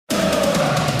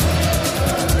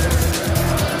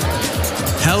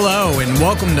Hello and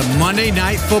welcome to Monday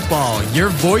Night Football, your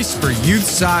voice for youth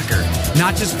soccer,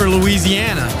 not just for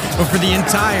Louisiana, but for the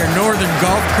entire northern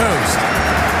Gulf Coast.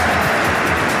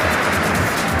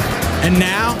 And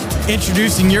now,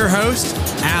 introducing your host,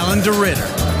 Alan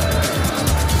DeRitter.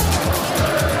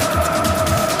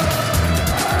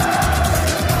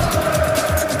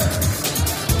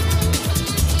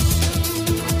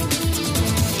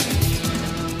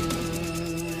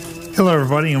 Hello,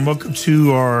 everybody, and welcome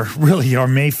to our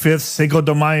May 5th Cinco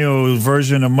de Mayo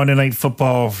version of Monday Night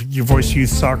Football, your voice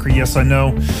youth soccer. Yes, I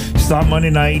know it's not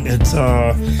Monday night. It's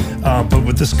but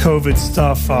with this COVID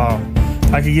stuff,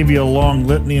 I could give you a long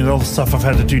litany of all the stuff I've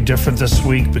had to do different this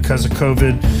week because of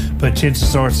COVID. But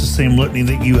chances are it's the same litany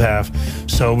that you have.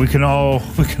 So we can all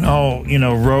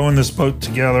row in this boat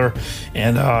together.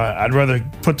 And I'd rather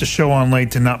put the show on late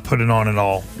than not put it on at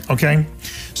all. Okay,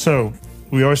 so.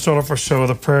 We always start off our show with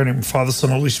a prayer in the name of Father, Son,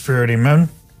 Holy Spirit. Amen.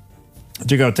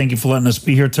 Dear God, thank you for letting us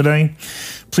be here today.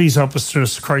 Please help us through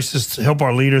this crisis. Help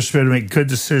our leaders to make good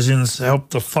decisions. Help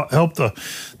the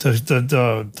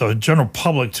general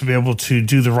public to be able to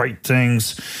do the right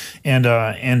things and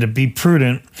to be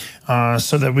prudent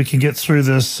so that we can get through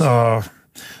this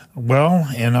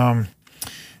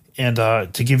and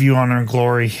to give you honor and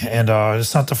glory. And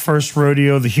it's not the first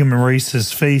rodeo the human race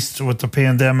has faced with the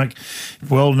pandemic. It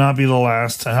will not be the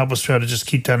last. And help us try to just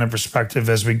keep that in perspective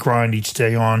as we grind each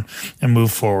day on and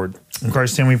move forward. In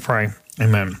Christ's name we pray.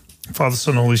 Amen. Father,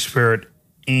 Son, Holy Spirit.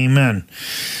 Amen.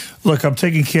 Look, I'm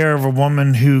taking care of a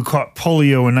woman who caught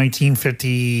polio in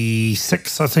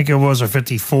 1956, I think it was, or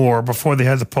 54, before they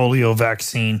had the polio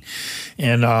vaccine.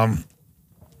 And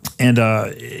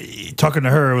talking to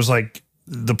her, it was like,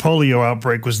 the polio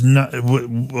outbreak was not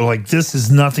like, this is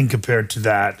nothing compared to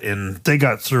that, and they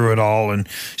got through it all. And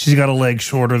she's got a leg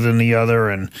shorter than the other,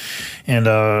 and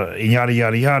yada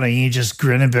yada yada. And you just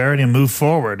grin and bear it and move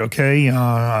forward. Okay,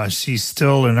 she's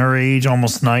still in her age,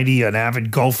 almost 90, an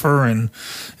avid golfer and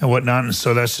whatnot. And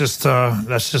so this is our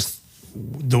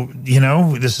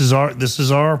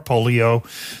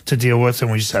polio to deal with,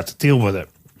 and we just have to deal with it.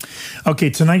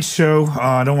 Okay, tonight's show,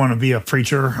 I don't want to be a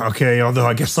preacher, okay, although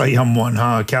I guess I am one,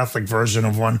 a Catholic version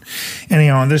of one.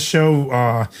 Anyhow, on this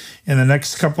show, in the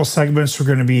next couple segments, we're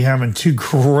going to be having two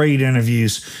great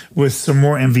interviews with some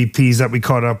more MVPs that we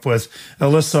caught up with.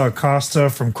 Alyssa Acosta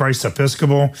from Christ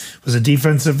Episcopal was a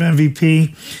defensive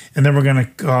MVP, and then we're going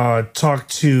to talk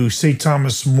to St.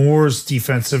 Thomas More's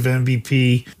defensive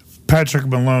MVP, Patrick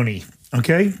Maloney,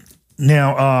 okay?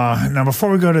 Now, before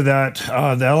we go to that,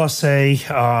 the LSA,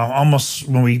 almost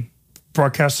when we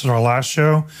broadcasted our last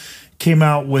show, came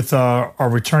out with our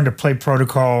return to play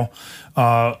protocol,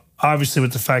 obviously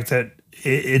with the fact that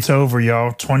it's over,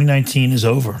 y'all. 2019 is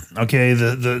over, okay?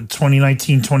 The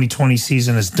 2019-2020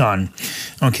 season is done,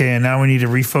 okay? And now we need to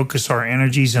refocus our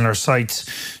energies and our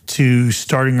sights to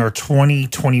starting our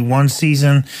 2021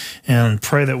 season and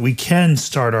pray that we can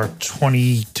start our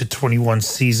 20 to 21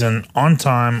 season on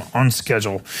time, on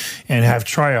schedule, and have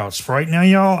tryouts. Right now,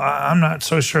 y'all, I'm not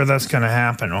so sure that's going to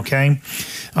happen, okay?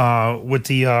 With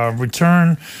the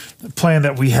return plan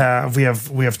that we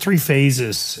have three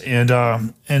phases,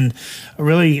 and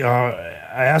really,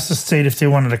 I asked the state if they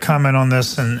wanted to comment on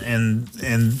this, and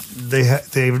they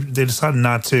decided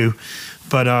not to.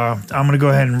 But I'm going to go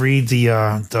ahead and read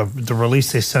the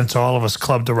release they sent to all of us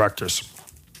club directors.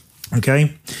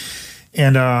 Okay,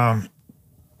 and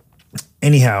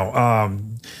anyhow.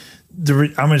 I'm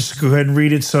going to just go ahead and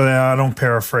read it so that I don't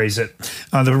paraphrase it.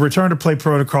 The return to play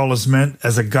protocol is meant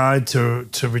as a guide to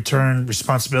return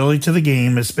responsibility to the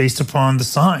game. It's based upon the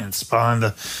science behind the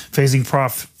phasing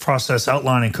process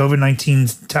outlining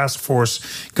COVID-19 task force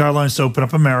guidelines to open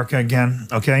up America again.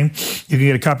 Okay, you can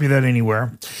get a copy of that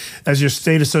anywhere. As your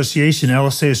state association,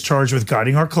 LSA is charged with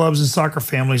guiding our clubs and soccer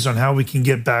families on how we can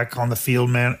get back on the field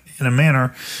in a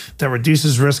manner that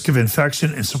reduces risk of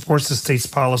infection and supports the state's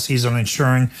policies on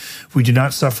ensuring we do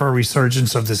not suffer a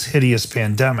resurgence of this hideous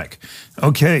pandemic.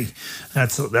 Okay,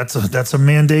 that's a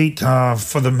mandate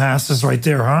for the masses right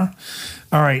there, huh?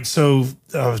 All right, so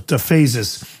the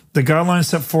phases. The guidelines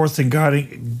set forth in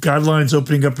guidelines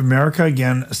opening up America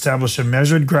again establish a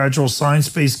measured, gradual,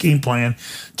 science-based game plan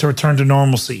to return to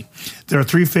normalcy. There are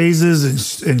three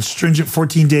phases and stringent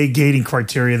 14-day gating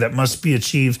criteria that must be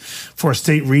achieved for a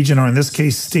state, region, or in this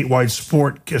case, statewide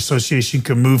sport association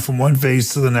can move from one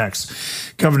phase to the next.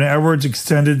 Governor Edwards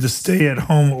extended the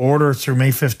stay-at-home order through May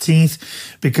 15th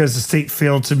because the state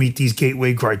failed to meet these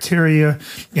gateway criteria.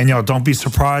 And y'all, don't be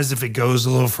surprised if it goes a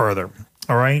little further.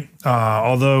 All right.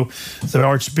 Although the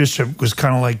Archbishop was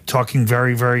kind of like talking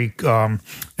very, very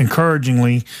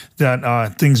encouragingly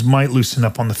that things might loosen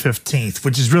up on the 15th,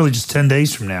 which is really just 10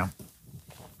 days from now.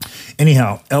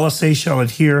 Anyhow, LSA shall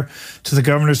adhere to the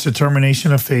governor's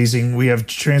determination of phasing. We have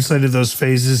translated those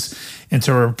phases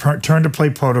into a return to play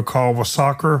protocol where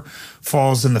soccer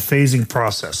falls in the phasing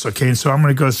process. Okay, and so I'm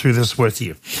going to go through this with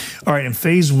you. All right, in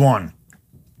phase one.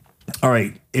 All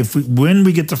right, when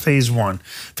we get to phase one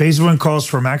calls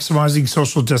for maximizing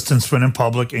social distance when in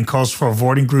public and calls for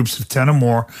avoiding groups of 10 or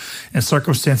more in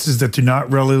circumstances that do not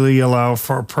readily allow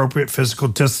for appropriate physical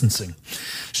distancing.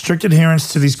 Strict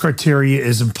adherence to these criteria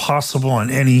is impossible in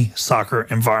any soccer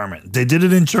environment. They did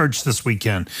it in church this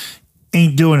weekend.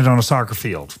 Ain't doing it on a soccer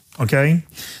field, okay?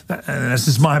 And this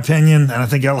is my opinion, and I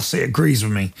think LSA agrees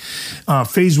with me.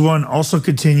 Phase one also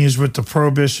continues with the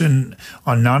prohibition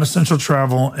on non-essential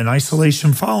travel and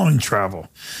isolation following travel.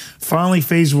 Finally,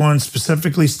 phase one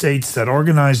specifically states that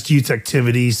organized youth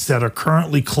activities that are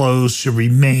currently closed should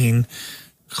remain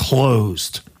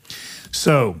closed.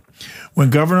 So,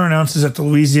 when Governor announces that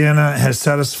Louisiana has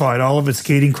satisfied all of its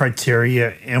gating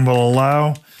criteria and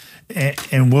will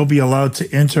be allowed to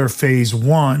enter phase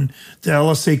one, the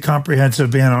LSA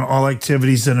comprehensive ban on all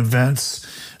activities and events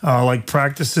like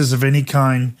practices of any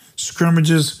kind,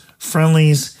 scrimmages,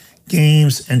 friendlies,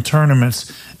 games, and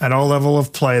tournaments at all level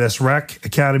of play, that's rec,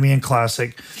 academy, and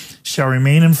classic, shall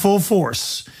remain in full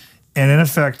force and in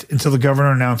effect until the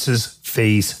governor announces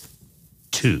phase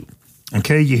two.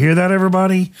 Okay, you hear that,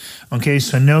 everybody? Okay,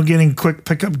 so no getting quick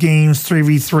pickup games,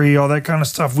 3v3, all that kind of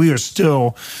stuff. We are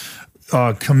still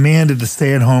commanded to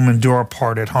stay at home and do our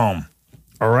part at home.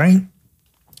 All right?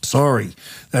 Sorry.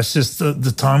 That's just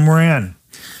the time we're in.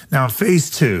 Now, phase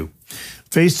two.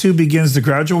 Phase two begins the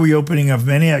gradual reopening of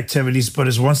many activities, but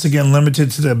is once again limited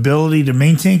to the ability to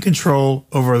maintain control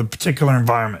over the particular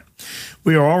environment.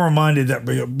 We are all reminded that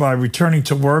by returning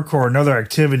to work or another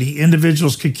activity,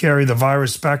 individuals could carry the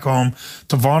virus back home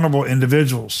to vulnerable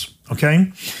individuals.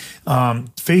 Okay?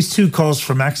 Phase two calls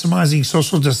for maximizing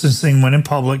social distancing when in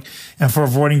public and for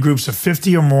avoiding groups of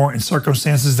 50 or more in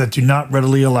circumstances that do not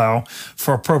readily allow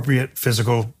for appropriate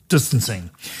physical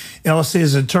distancing. LSA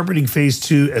is interpreting phase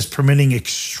two as permitting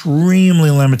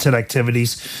extremely limited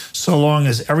activities so long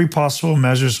as every possible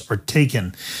measures are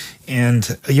taken.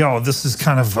 And y'all, this is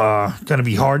kind of going to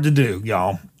be hard to do,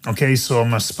 y'all. Okay, so I'm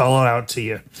going to spell it out to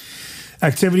you.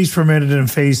 Activities permitted in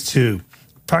phase two.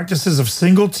 Practices of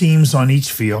single teams on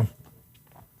each field,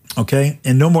 okay,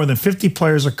 and no more than 50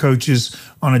 players or coaches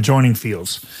on adjoining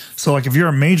fields. So, like if you're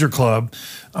a major club,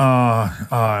 50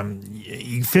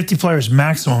 players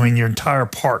maximum in your entire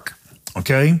park,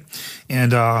 okay,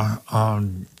 and how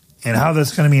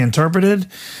that's going to be interpreted,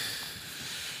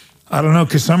 I don't know,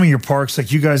 because some of your parks,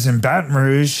 like you guys in Baton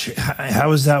Rouge,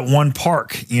 how is that one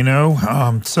park? You know,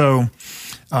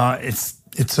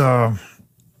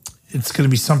 it's going to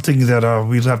be something that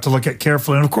we'll have to look at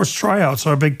carefully. And, of course, tryouts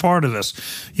are a big part of this.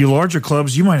 You larger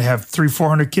clubs, you might have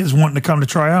 300-400 kids wanting to come to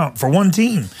try out for one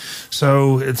team.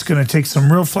 So it's going to take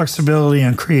some real flexibility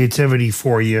and creativity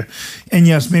for you. And,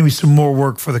 yes, maybe some more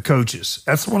work for the coaches.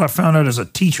 That's what I found out as a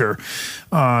teacher.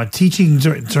 Teaching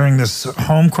during this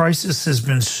home crisis has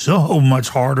been so much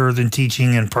harder than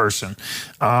teaching in person.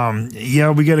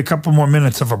 Yeah, we get a couple more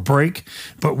minutes of a break,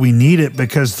 but we need it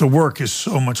because the work is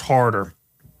so much harder.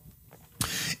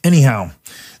 Anyhow,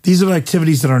 these are the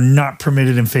activities that are not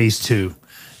permitted in phase two.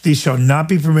 These shall not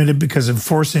be permitted because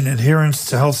enforcing adherence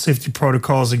to health safety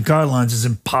protocols and guidelines is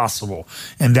impossible.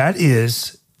 And that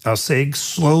is, I'll say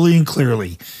slowly and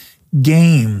clearly,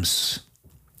 games,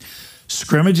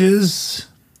 scrimmages,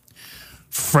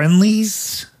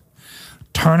 friendlies,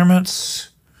 tournaments,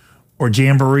 or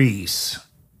jamborees.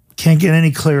 Can't get any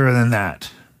clearer than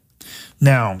that.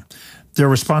 Now, there are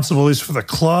responsibilities for the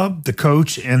club, the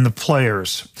coach, and the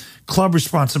players. Club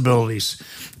responsibilities.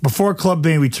 Before a club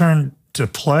may return to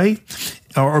play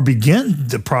or begin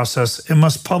the process, it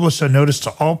must publish a notice to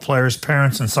all players,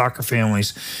 parents, and soccer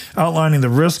families outlining the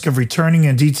risk of returning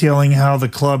and detailing how the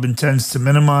club intends to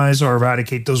minimize or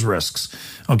eradicate those risks.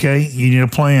 Okay, you need a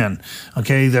plan.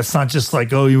 Okay, that's not just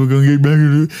like, oh, you were going to get back.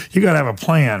 You got to have a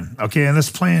plan. Okay, and this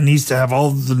plan needs to have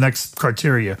all the next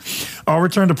criteria. All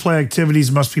return to play activities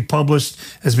must be published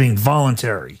as being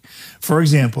voluntary. For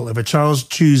example, if a child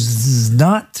chooses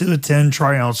not to attend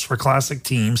tryouts for classic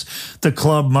teams, the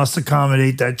club must accommodate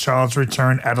that child's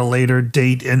return at a later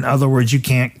date. In other words, you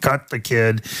can't cut the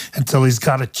kid until he's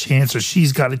got a chance or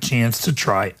she's got a chance to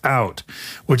try out,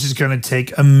 which is going to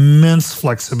take immense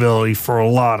flexibility for a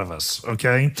lot of us,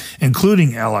 okay,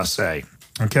 including LSA,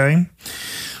 okay?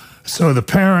 So the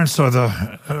parents or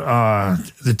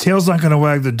the tail's not going to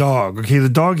wag the dog, okay? The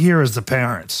dog here is the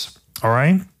parents, all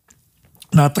right?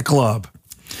 Not the club.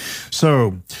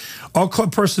 So, all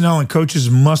club personnel and coaches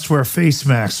must wear face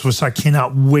masks, which I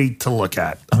cannot wait to look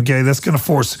at. Okay, that's going to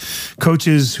force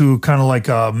coaches who kind of like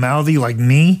mouthy like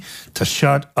me to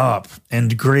shut up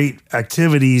and create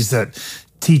activities that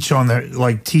teach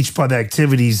by the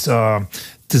activities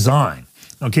design.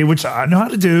 Okay, which I know how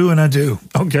to do, and I do.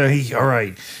 Okay, all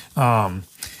right.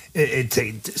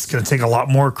 It's going to take a lot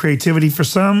more creativity for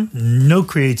some, no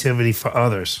creativity for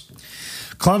others.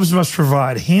 Clubs must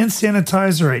provide hand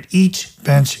sanitizer at each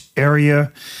bench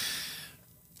area.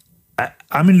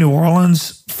 I'm in New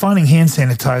Orleans. Finding hand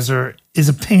sanitizer is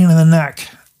a pain in the neck.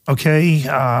 Okay,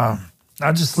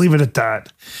 I'll just leave it at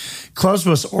that. Clubs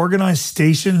must organize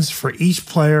stations for each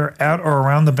player at or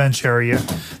around the bench area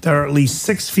that are at least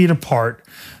 6 feet apart,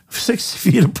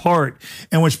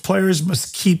 in which players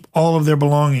must keep all of their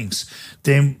belongings.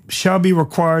 They shall be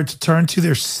required to turn to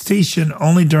their station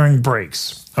only during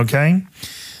breaks. Okay?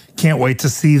 Can't wait to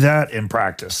see that in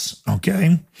practice.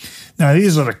 Okay? Now,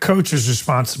 these are the coach's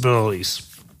responsibilities.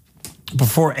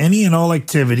 Before any and all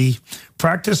activity,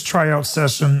 practice, tryout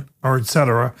session, or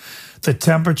etc., the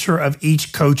temperature of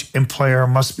each coach and player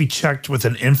must be checked with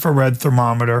an infrared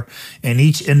thermometer, and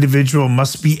each individual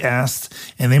must be asked,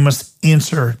 and they must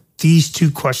answer these 2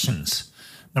 questions.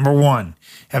 Number 1,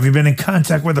 have you been in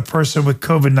contact with a person with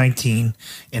COVID-19?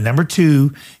 And number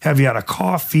 2, have you had a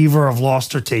cough, fever, of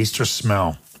lost or taste or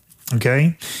smell?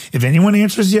 Okay? If anyone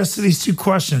answers yes to these 2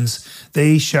 questions,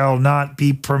 they shall not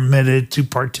be permitted to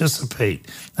participate.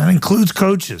 That includes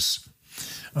coaches.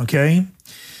 Okay?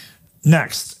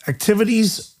 Next,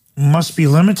 activities must be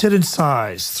limited in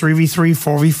size, 3v3,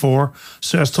 4v4,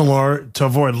 so as to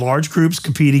avoid large groups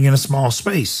competing in a small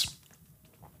space.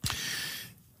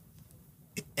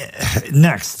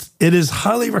 Next, it is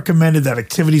highly recommended that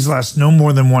activities last no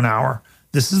more than 1 hour.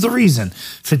 This is the reason.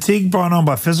 Fatigue brought on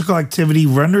by physical activity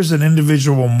renders an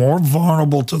individual more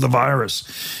vulnerable to the virus.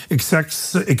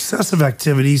 Excessive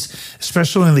activities,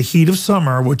 especially in the heat of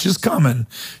summer, which is common,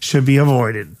 should be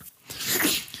avoided.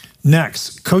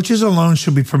 Next, coaches alone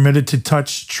should be permitted to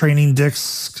touch training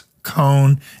discs,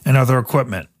 cone, and other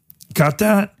equipment. Got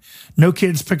that? No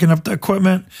kids picking up the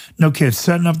equipment. No kids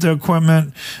setting up the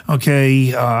equipment.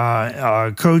 Okay,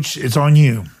 coach, it's on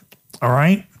you. All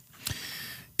right?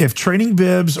 If training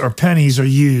bibs or pennies are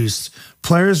used,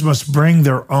 players must bring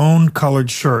their own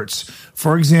colored shirts.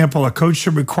 For example, a coach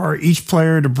should require each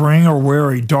player to bring or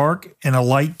wear a dark and a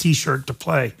light t-shirt to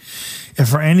play. If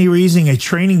for any reason a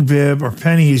training bib or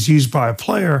penny is used by a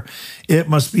player, it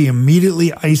must be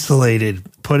immediately isolated,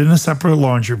 put in a separate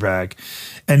laundry bag,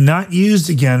 and not used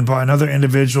again by another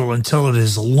individual until it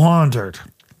is laundered.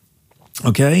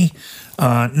 Okay?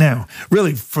 Now,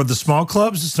 really, for the small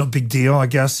clubs, it's no big deal, I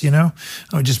guess, I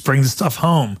would just bring the stuff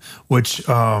home, which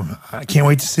I can't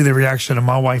wait to see the reaction of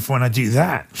my wife when I do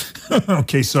that.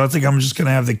 Okay, so I think I'm just going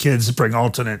to have the kids bring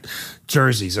alternate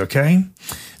jerseys, okay?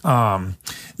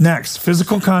 Next,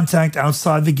 physical contact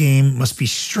outside the game must be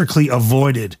strictly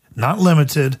avoided, not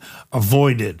limited,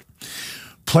 avoided.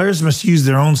 Players must use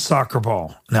their own soccer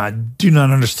ball. Now, I do not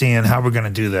understand how we're going to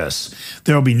do this.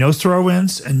 There will be no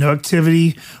throw-ins, and no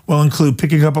activity will include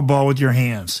picking up a ball with your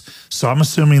hands. So I'm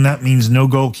assuming that means no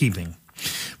goalkeeping.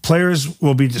 Players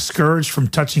will be discouraged from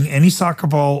touching any soccer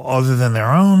ball other than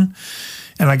their own.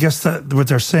 And I guess that what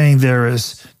they're saying there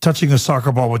is touching a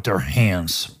soccer ball with their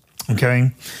hands.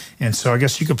 Okay? And so I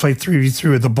guess you could play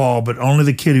 3v3 with the ball, but only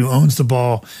the kid who owns the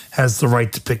ball has the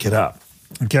right to pick it up.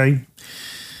 Okay?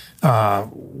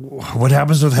 What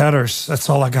happens with headers? That's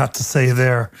all I got to say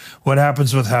there. What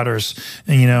happens with headers?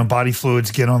 And, body fluids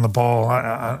get on the ball.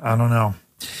 I don't know.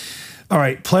 All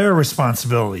right, player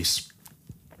responsibilities.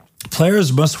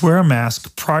 Players must wear a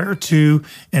mask prior to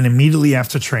and immediately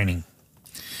after training.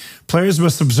 Players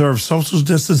must observe social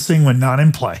distancing when not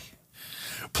in play.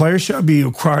 Players shall be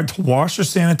required to wash or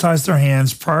sanitize their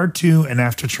hands prior to and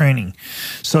after training.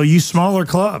 So you smaller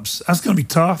clubs, that's going to be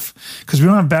tough because we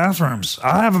don't have bathrooms.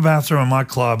 I have a bathroom in my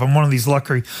club. I'm one of these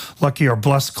lucky or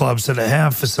blessed clubs that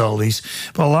have facilities.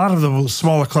 But a lot of the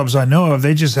smaller clubs I know of,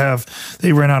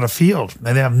 they rent out a field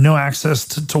and they have no access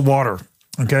to water.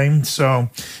 Okay, so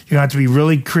you have to be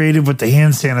really creative with the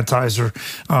hand sanitizer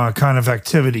kind of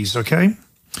activities. Okay.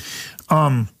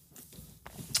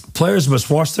 Players must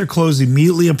wash their clothes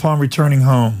immediately upon returning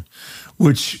home,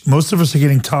 which most of us are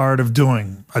getting tired of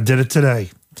doing. I did it today.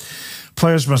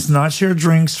 Players must not share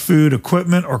drinks, food,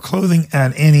 equipment, or clothing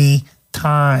at any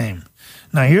time.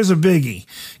 Now, here's a biggie.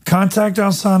 Contact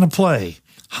outside of play,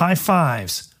 high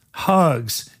fives,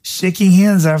 hugs, shaking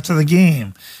hands after the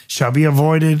game shall be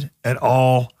avoided at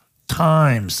all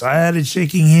times. I added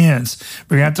shaking hands.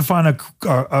 We're gonna have to find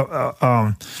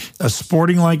a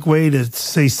sporting-like way to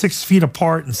say 6 feet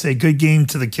apart and say good game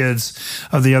to the kids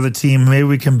of the other team. Maybe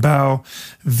we can bow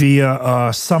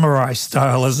via samurai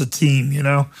style as a team,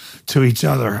 to each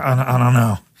other. I don't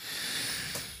know.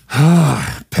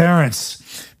 Parents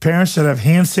should have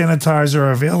hand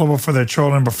sanitizer available for their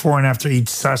children before and after each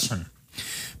session.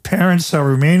 Parents shall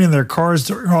remain in their cars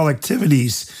during all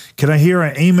activities. Can I hear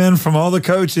an amen from all the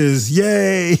coaches?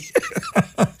 Yay!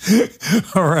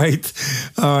 All right.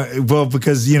 Well,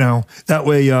 because, that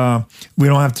way we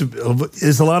don't have to.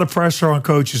 There's a lot of pressure on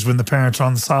coaches when the parents are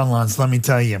on the sidelines, let me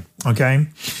tell you. Okay?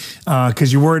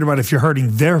 Because you're worried about if you're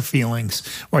hurting their feelings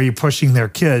while you're pushing their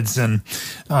kids. And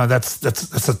that's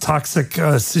a toxic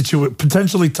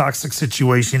potentially toxic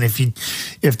situation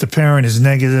if the parent is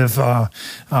negative.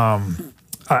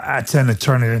 I tend to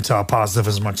turn it into a positive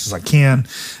as much as I can.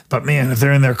 But, man, if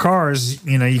they're in their cars,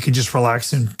 you can just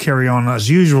relax and carry on as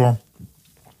usual.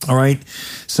 All right?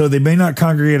 So they may not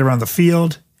congregate around the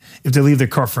field. If they leave their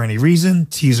car for any reason,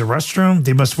 to use a restroom,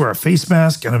 they must wear a face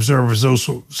mask and observe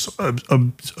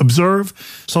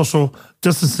social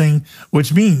distancing,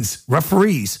 which means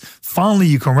referees. Finally,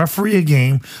 you can referee a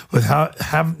game without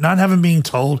not having being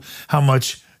told how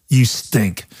much you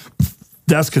stink.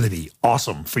 That's going to be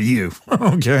awesome for you.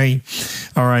 Okay.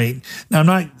 All right. Now,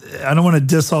 I don't want to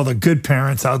diss all the good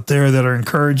parents out there that are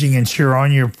encouraging and cheer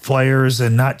on your players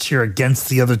and not cheer against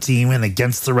the other team and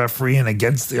against the referee and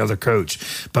against the other coach.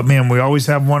 But, man, we always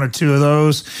have one or two of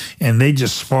those, and they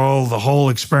just spoil the whole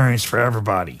experience for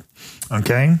everybody.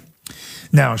 Okay.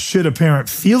 Now, should a parent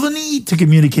feel the need to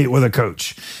communicate with a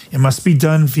coach, it must be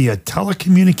done via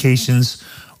telecommunications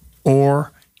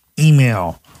or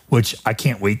email, which I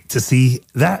can't wait to see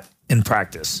that in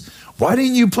practice. Why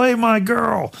didn't you play my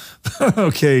girl?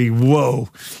 Okay, whoa.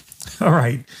 All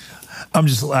right. I'm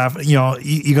just laughing.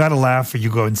 You got to laugh or you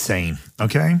go insane,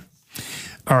 okay?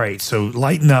 All right, so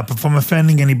lighten up. If I'm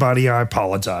offending anybody, I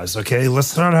apologize, okay?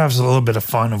 Let's try to have a little bit of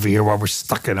fun over here while we're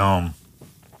stuck at home.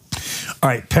 All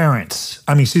right,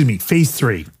 phase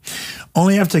 3.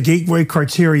 Only after gateway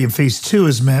criteria in phase 2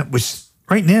 is met, which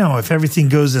right now, if everything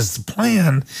goes as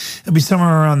planned, it'll be somewhere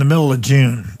around the middle of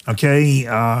June, okay?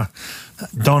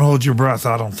 Don't hold your breath,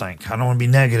 I don't think. I don't want to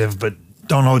be negative, but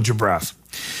don't hold your breath.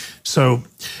 So,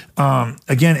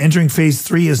 again, entering phase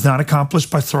 3 is not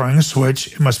accomplished by throwing a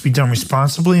switch. It must be done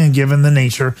responsibly and given the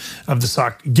nature of the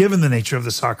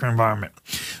soccer environment.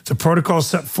 The protocol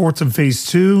set forth in phase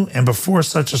 2 and before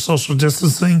such a social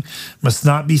distancing must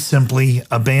not be simply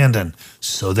abandoned.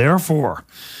 So, therefore,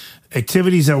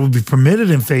 activities that will be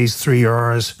permitted in phase 3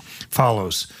 are as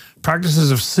follows. Practices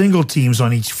of single teams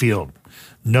on each field.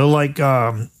 No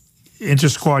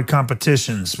inter-squad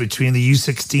competitions between the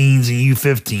U16s and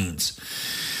U15s.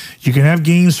 You can have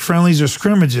games, friendlies, or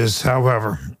scrimmages,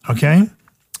 however, okay?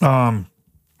 And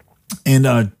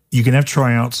you can have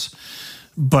tryouts,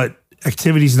 but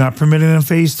activities not permitted in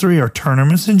phase 3 are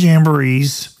tournaments and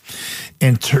jamborees,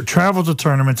 and travel to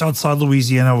tournaments outside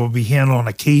Louisiana will be handled on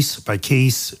a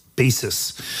case-by-case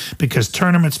basis because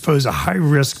tournaments pose a high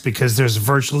risk because there's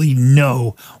virtually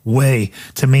no way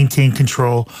to maintain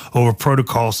control over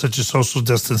protocols such as social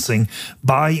distancing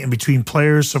by and between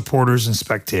players, supporters, and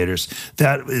spectators.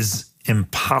 That is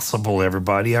impossible,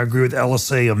 everybody. I agree with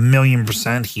LSA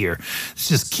 1,000,000% here. This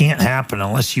just can't happen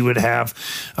unless you would have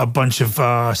a bunch of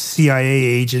CIA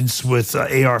agents with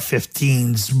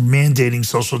AR-15s mandating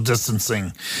social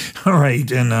distancing. All right,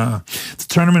 and the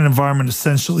tournament environment is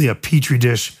essentially a petri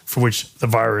dish for which the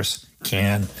virus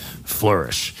can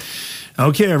flourish.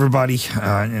 Okay, everybody,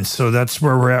 and so that's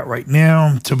where we're at right now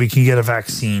until we can get a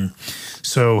vaccine.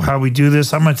 So how we do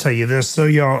this, I'm going to tell you this. So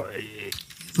y'all,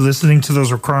 listening to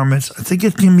those requirements, I think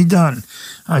it can be done.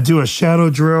 I do a shadow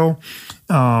drill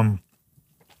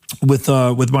with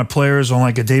my players on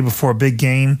like a day before a big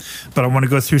game, but I want to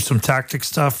go through some tactic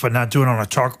stuff, but not do it on a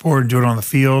chalkboard and do it on the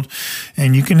field.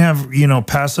 And you can have,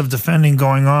 passive defending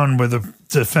going on where the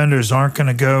defenders aren't going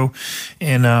to go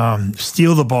and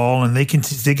steal the ball, and they can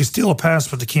steal a pass,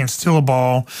 but they can't steal a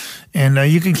ball. And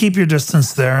you can keep your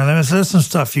distance there. And there's some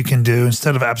stuff you can do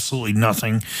instead of absolutely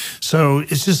nothing. So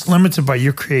it's just limited by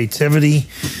your creativity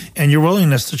and your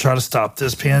willingness to try to stop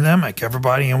this pandemic,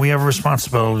 everybody. And we have a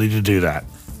responsibility to do that.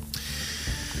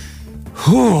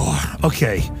 Whew.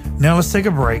 Okay, now let's take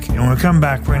a break. And when we come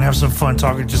back, we're going to have some fun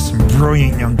talking to some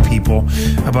brilliant young people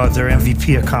about their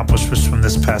MVP accomplishments from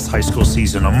this past high school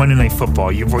season on Monday Night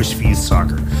Football, your voice for youth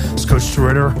soccer. It's Coach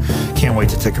Ritter. Can't wait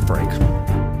to take a break.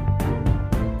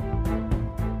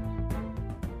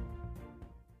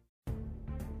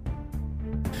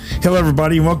 Hello,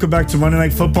 everybody, and welcome back to Monday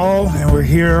Night Football. And we're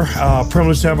here,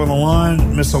 privileged to have on the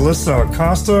line Miss Alyssa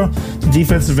Acosta, the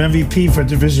defensive MVP for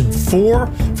Division 4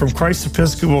 from Christ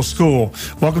Episcopal School.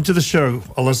 Welcome to the show,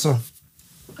 Alyssa.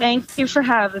 Thank you for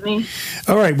having me.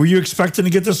 All right, were you expecting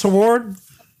to get this award?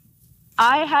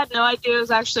 I had no idea it was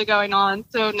actually going on,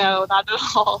 so no, not at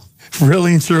all.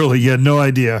 Really and truly, you had no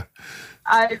idea.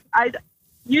 I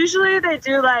usually they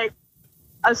do like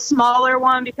a smaller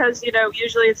one because, you know,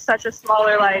 usually it's such a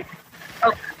smaller, like,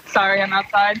 oh, sorry, I'm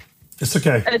outside. It's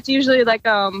okay. It's usually like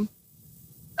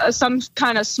some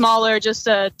kind of smaller, just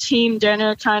a team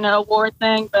dinner kind of award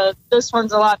thing, but this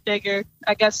one's a lot bigger,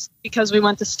 I guess, because we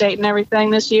went to state and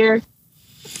everything this year.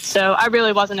 So I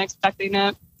really wasn't expecting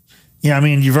it. Yeah, I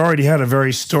mean, you've already had a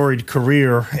very storied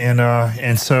career,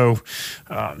 and so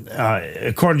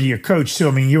according to your coach too,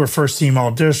 I mean, you were first team All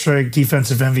District,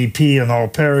 defensive MVP on the All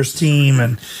Parish team,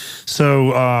 and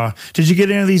so did you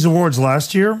get any of these awards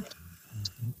last year?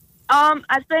 I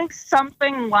think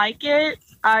something like it.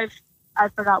 I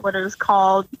forgot what it was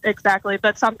called exactly,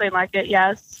 but something like it,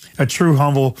 yes. A true,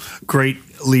 humble, great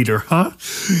leader, huh?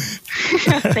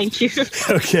 Thank you.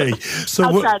 Okay, so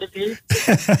I'll try to be.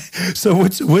 So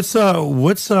what's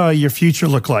your future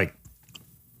look like?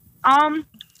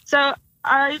 So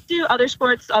I do other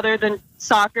sports other than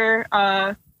soccer.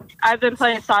 I've been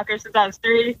playing soccer since I was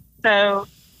 3, so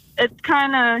it's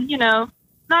kind of, you know,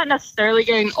 not necessarily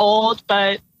getting old,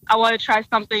 but I want to try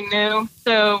something new.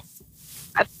 So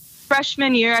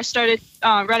freshman year, I started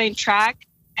running track,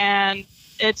 and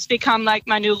it's become like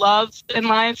my new love in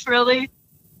life, really.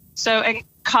 So in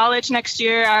college next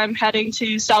year, I'm heading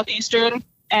to Southeastern,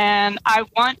 and I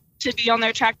want to be on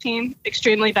their track team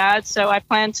extremely bad. So I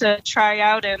plan to try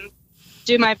out and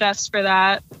do my best for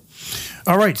that.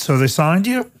 All right. So they signed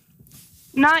you?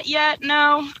 Not yet,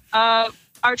 no.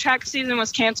 Our track season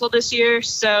was canceled this year,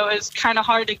 so it's kind of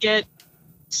hard to get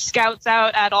scouts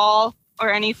out at all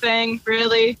or anything,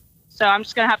 really. So I'm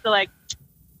just going to have to, like,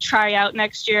 try out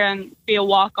next year and be a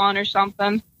walk-on or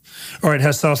something. All right.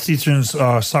 Has Southeastern's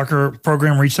soccer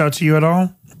program reached out to you at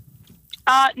all?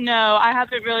 No, I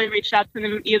haven't really reached out to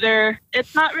them either.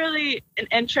 It's not really an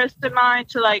interest of mine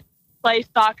to, like, play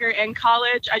soccer in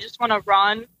college. I just want to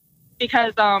run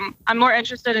because I'm more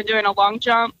interested in doing a long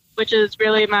jump, which is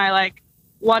really my, like,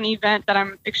 one event that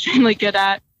I'm extremely good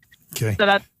at. Okay. So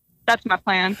that's my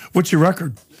plan. What's your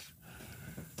record?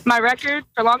 My record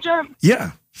for long jump?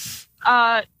 Yeah.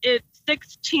 It's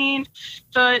 16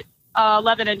 foot,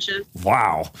 11 inches.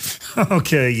 Wow.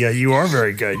 Okay. Yeah, you are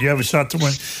very good. You have a shot to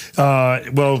win.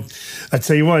 Well, I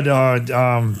tell you what,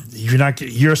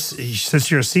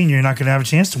 since you're a senior, you're not going to have a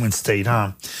chance to win state,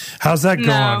 huh? How's that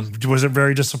going? Was it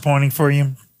very disappointing for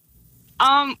you?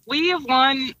 We have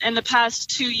won in the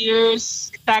past 2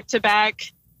 years, back-to-back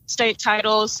state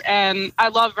titles, and I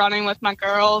love running with my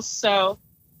girls, so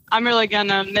I'm really going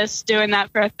to miss doing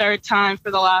that for a third time for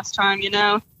the last time, you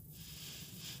know?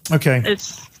 Okay.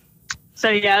 It's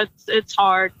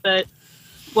hard, but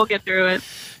we'll get through it.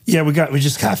 Yeah, we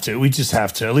just have to. We just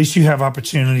have to. At least you have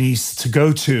opportunities to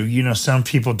go to. You know, some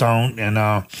people don't,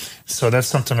 and so that's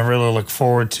something to really look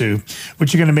forward to.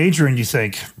 What you going to major in, you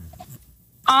think?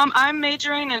 I'm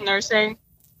majoring in nursing.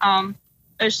 I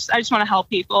just want to help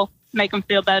people, make them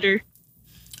feel better.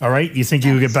 All right. You think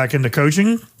you will get back into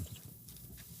coaching?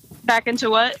 Back into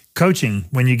what? Coaching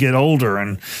when you get older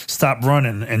and stop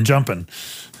running and jumping.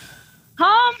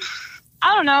 I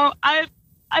don't know.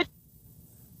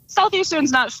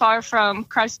 Southeastern's not far from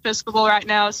Christ Episcopal right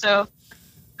now, so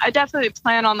I definitely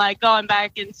plan on, like, going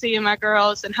back and seeing my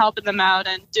girls and helping them out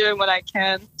and doing what I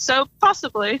can. So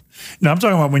possibly. No, I'm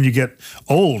talking about when you get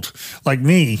old, like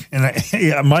me, and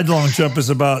my long jump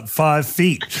is about 5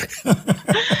 feet.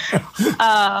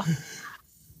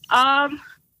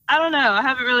 I don't know. I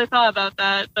haven't really thought about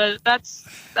that, but that's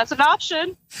an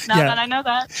option now that I know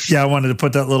that. Yeah, I wanted to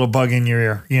put that little bug in your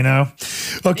ear, you know?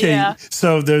 Okay, yeah.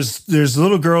 So there's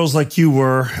little girls like you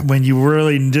were when you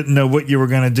really didn't know what you were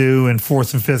going to do in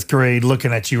 4th and 5th grade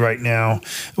looking at you right now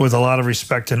with a lot of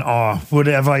respect and awe. What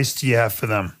advice do you have for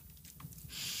them?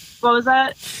 What was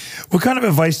that? What kind of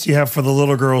advice do you have for the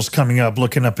little girls coming up,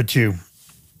 looking up at you?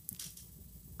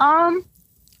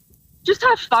 Just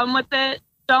have fun with it.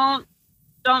 Don't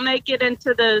make it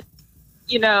into the,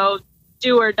 you know,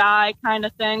 do or die kind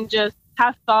of thing. Just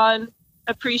have fun,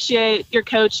 appreciate your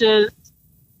coaches,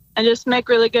 and just make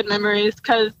really good memories.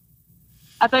 Because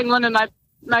I think one of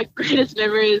my greatest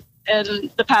memories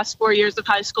in the past 4 years of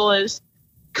high school is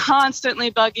constantly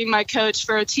bugging my coach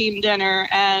for a team dinner.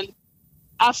 And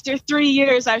after 3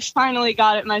 years, I finally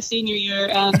got it my senior year,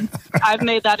 and I've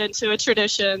made that into a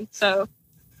tradition. So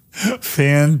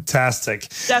Fantastic.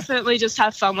 Definitely just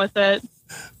have fun with it.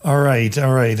 All right.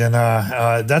 And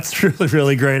that's really,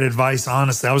 really great advice,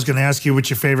 honestly. I was going to ask you what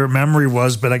your favorite memory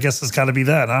was, but I guess it's got to be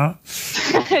that, huh?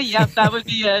 Yep, that would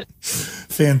be it.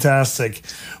 Fantastic.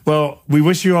 Well, we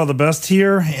wish you all the best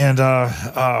here, and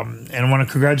want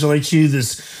to congratulate you.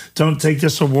 Don't take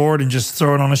this award and just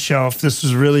throw it on a shelf. This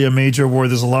is really a major award.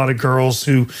 There's a lot of girls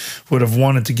who would have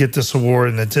wanted to get this award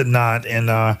and that did not,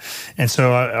 and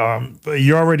so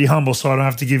you're already humble, so I don't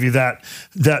have to give you that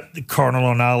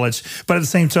carnal knowledge. But at the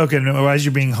same token, as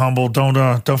you're being humble,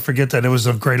 don't forget that it was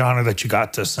a great honor that you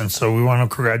got this, and so we want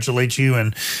to congratulate you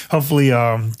and hopefully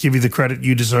give you the credit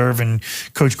you deserve, and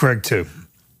Coach Greg too.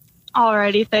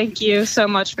 Alrighty, thank you so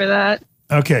much for that.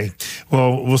 Okay,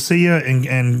 well, we'll see you,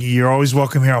 and you're always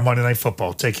welcome here on Monday Night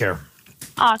Football. Take care.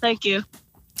 Thank you.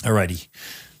 Alrighty,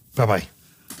 bye-bye.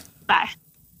 Bye.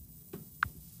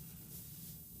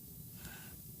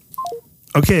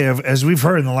 Okay, as we've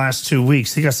heard in the last 2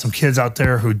 weeks, you got some kids out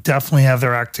there who definitely have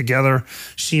their act together.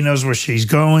 She knows where she's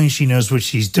going. She knows what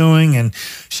she's doing. And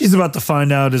she's about to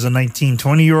find out as a 19,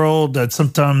 20-year-old that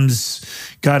sometimes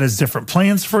God has different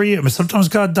plans for you, but sometimes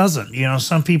God doesn't. You know,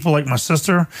 some people like my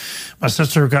sister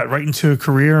got right into a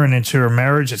career and into her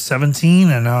marriage at 17,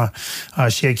 and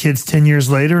she had kids 10 years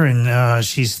later, and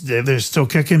they're still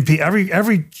kicking.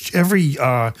 Every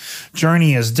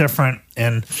journey is different,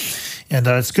 and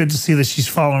it's good to see that she's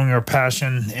following her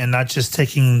passion and not just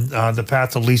taking the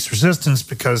path of least resistance,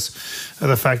 because of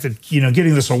the fact that, you know,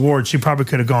 getting this award, she probably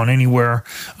could have gone anywhere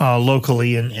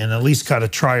locally and at least got a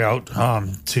tryout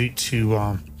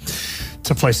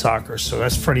to play soccer. So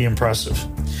that's pretty impressive.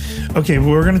 Okay, well,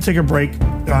 we're going to take a break,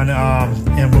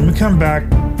 and when we come back,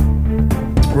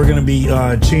 we're going to be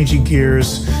changing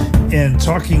gears and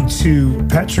talking to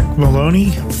Patrick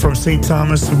Maloney from St.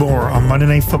 Thomas More on Monday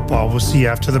Night Football. We'll see you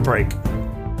after the break.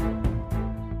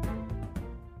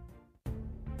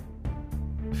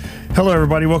 Hello,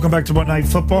 everybody. Welcome back to Monday Night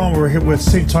Football. We're here with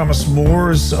St. Thomas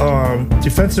More's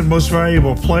defensive most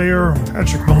valuable player,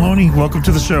 Patrick Maloney. Welcome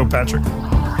to the show, Patrick.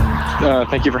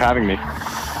 Thank you for having me.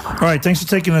 All right, thanks for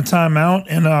taking the time out.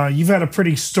 And you've had a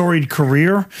pretty storied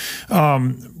career.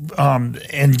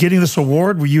 And getting this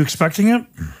award, were you expecting it?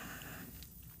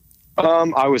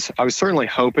 I was certainly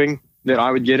hoping that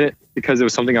I would get it, because it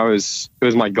was something it was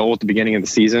my goal at the beginning of the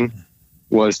season,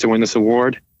 was to win this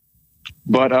award.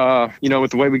 But, you know,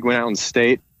 with the way we went out in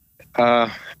state, I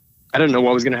didn't know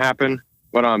what was going to happen,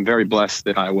 but I'm very blessed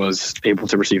that I was able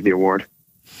to receive the award.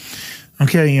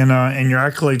 Okay, and your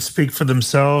accolades speak for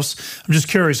themselves. I'm just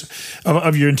curious,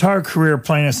 of your entire career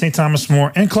playing at St. Thomas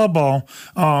More and club ball,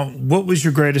 what was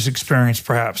your greatest experience,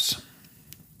 perhaps?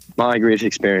 My greatest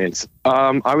experience?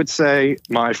 I would say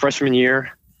my freshman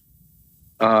year,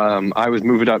 I was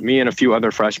moved up. Me and a few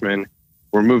other freshmen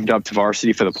were moved up to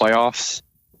varsity for the playoffs,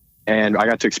 and I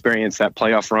got to experience that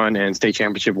playoff run and state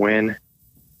championship win.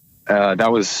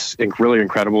 That was really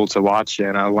incredible to watch,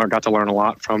 and I got to learn a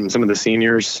lot from some of the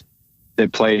seniors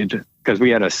that played, because we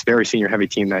had a very senior heavy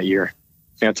team that year.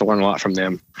 I got to learn a lot from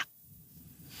them.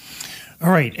 All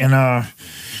right. And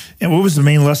what was the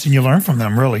main lesson you learned from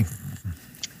them, really?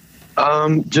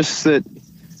 Just that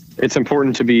it's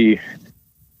important to be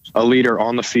a leader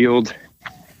on the field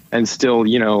and still,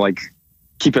 you know, like,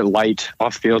 keep it light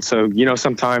off field. So, you know,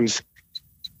 sometimes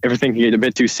everything can get a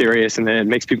bit too serious, and then it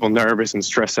makes people nervous and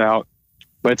stress out.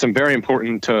 But it's very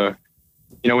important to,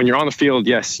 you know, when you're on the field,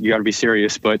 yes, you got to be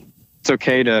serious, but it's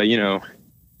okay to, you know,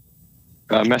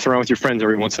 mess around with your friends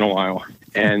every once in a while.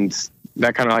 And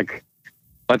that kind of like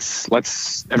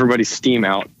lets everybody steam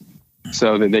out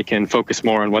so that they can focus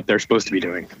more on what they're supposed to be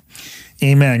doing.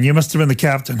 Amen. You must have been the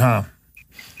captain, huh?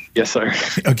 Yes, sir.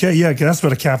 Okay, yeah, that's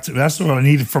what I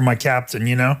needed from my captain,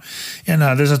 you know? And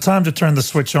there's a time to turn the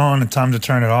switch on and time to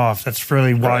turn it off. That's a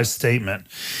really wise statement.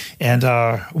 And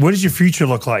what does your future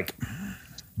look like?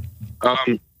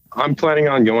 I'm planning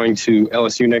on going to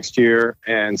LSU next year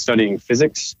and studying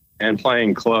physics and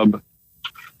playing club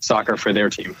soccer for their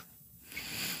team.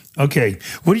 Okay.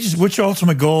 What's your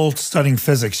ultimate goal studying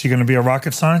physics? You're going to be a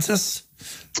rocket scientist?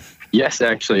 Yes,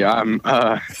 actually. I'm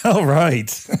all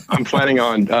right. I'm planning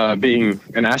on being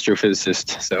an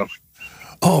astrophysicist. So.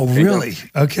 Oh, really?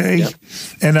 Okay. Yep.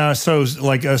 And so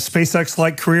like a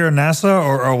SpaceX-like career in NASA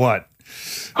or what?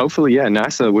 Hopefully, yeah.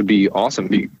 NASA would be awesome.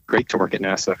 It'd be great to work at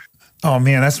NASA. Oh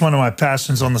man, that's one of my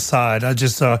passions on the side. I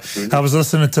just, I was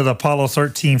listening to the Apollo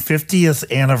 13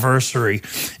 50th anniversary,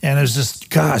 and it was just,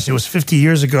 gosh, it was 50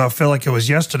 years ago. I feel like it was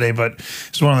yesterday, but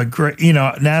it's one of the great,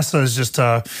 NASA is just,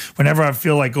 whenever I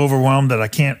feel like overwhelmed that I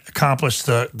can't accomplish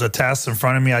the tasks in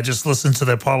front of me, I just listen to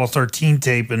the Apollo 13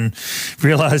 tape and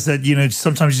realize that,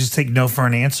 sometimes you just take no for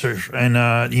an answer,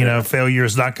 and, failure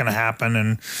is not going to happen,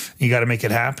 and you got to make it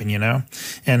happen,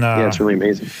 And yeah, it's really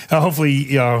amazing. Hopefully,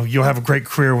 you'll have a great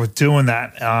career with doing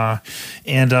that.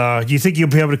 Do you think you'll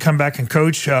be able to come back and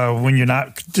coach when you're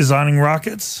not designing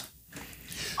rockets?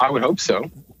 I would hope so.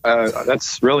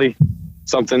 That's really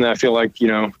something that I feel like,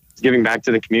 giving back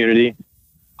to the community.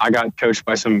 I got coached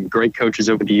by some great coaches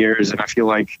over the years, and I feel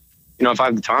like, if I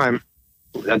have the time,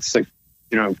 that's a,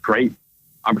 great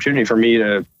opportunity for me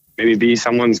to maybe be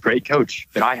someone's great coach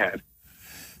that I had.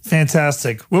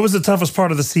 Fantastic. What was the toughest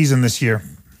part of the season this year?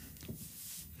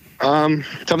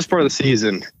 Toughest part of the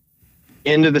season,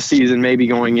 end of the season, maybe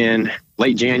going in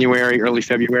late January, early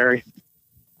February,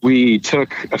 we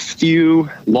took a few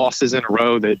losses in a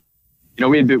row that,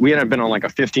 we had been on like a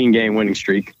 15-game winning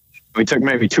streak. We took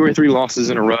maybe 2 or 3 losses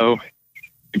in a row.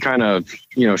 It kind of,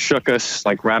 shook us,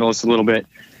 like rattled us a little bit.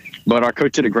 But our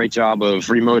coach did a great job of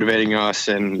remotivating us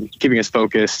and keeping us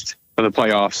focused for the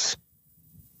playoffs.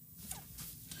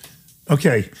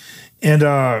 Okay. And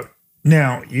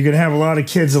now you're going to have a lot of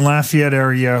kids in Lafayette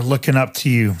area looking up to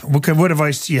you. What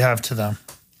advice do you have to them?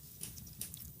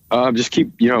 Just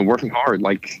keep, working hard.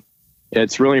 Like,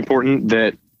 it's really important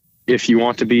that if you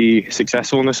want to be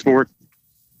successful in this sport,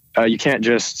 you can't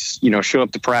just, show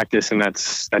up to practice and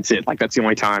that's it. Like, that's the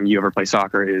only time you ever play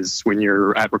soccer is when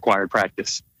you're at required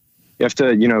practice. You have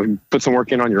to, put some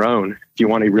work in on your own. If you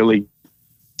want to really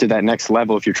to that next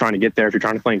level, if you're trying to get there, if you're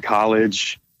trying to play in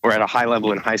college or at a high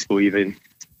level in high school even,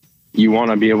 you want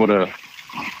to be able to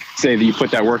say that you put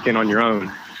that work in on your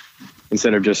own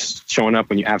instead of just showing up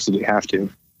when you absolutely have to.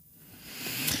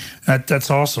 That's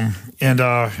awesome. And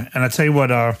I tell you what,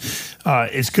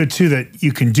 it's good too that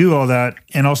you can do all that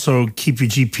and also keep your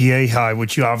GPA high,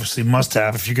 which you obviously must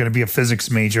have if you're going to be a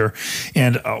physics major.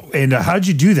 And how'd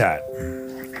you do that?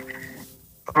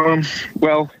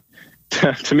 Well,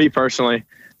 to me personally,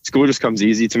 school just comes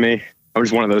easy to me. I'm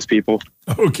just one of those people.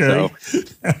 Okay. So,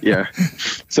 yeah.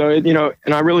 So,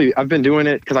 and I've been doing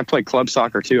it because I play club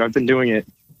soccer too. I've been doing it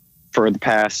for the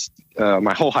past,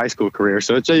 my whole high school career.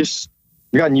 So it's just,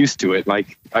 I've gotten used to it.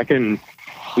 Like, I can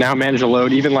now manage a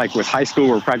load, even like with high school,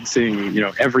 we're practicing,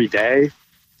 every day.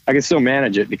 I can still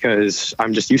manage it because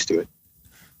I'm just used to it.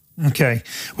 Okay.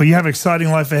 Well, you have an exciting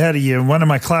life ahead of you. One of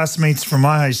my classmates from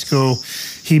my high school,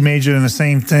 he majored in the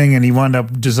same thing, and he wound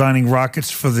up designing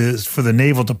rockets for the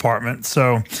Naval Department.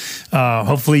 So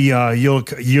hopefully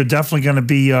you're definitely going to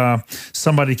be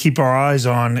somebody to keep our eyes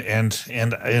on. And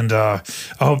I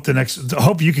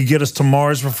hope you could get us to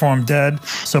Mars before I'm dead.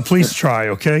 So please try.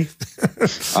 Okay.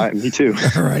 Me too.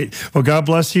 All right. Well, God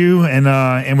bless you,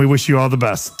 and we wish you all the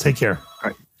best. Take care. All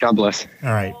right. God bless.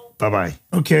 All right. Bye-bye.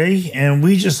 Okay, and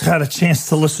we just had a chance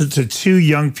to listen to 2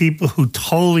 young people who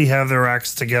totally have their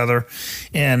acts together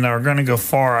and are going to go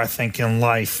far, I think, in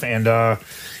life. And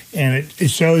it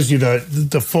shows you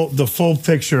the full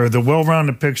picture, the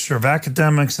well-rounded picture of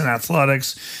academics and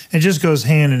athletics. It just goes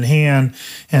hand in hand,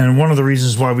 and one of the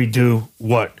reasons why we do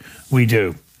what we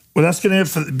do. Well, that's going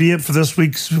to be it for this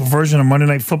week's version of Monday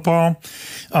Night Football.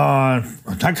 I'm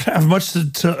not going to have much to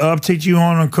update you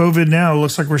on COVID now. It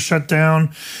looks like we're shut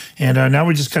down, and now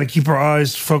we just got to keep our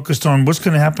eyes focused on what's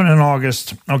going to happen in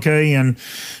August, okay? And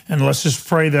let's just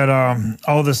pray that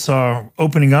all this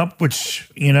opening up,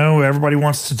 which, everybody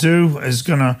wants to do, is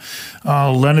going to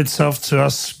lend itself to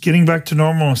us getting back to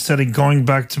normal instead of going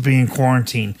back to being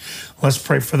quarantined. Let's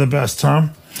pray for the best,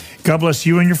 Tom. God bless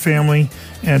you and your family,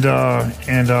 and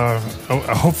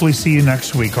hopefully see you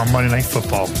next week on Monday Night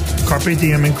Football. Carpe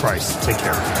diem in Christ. Take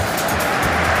care.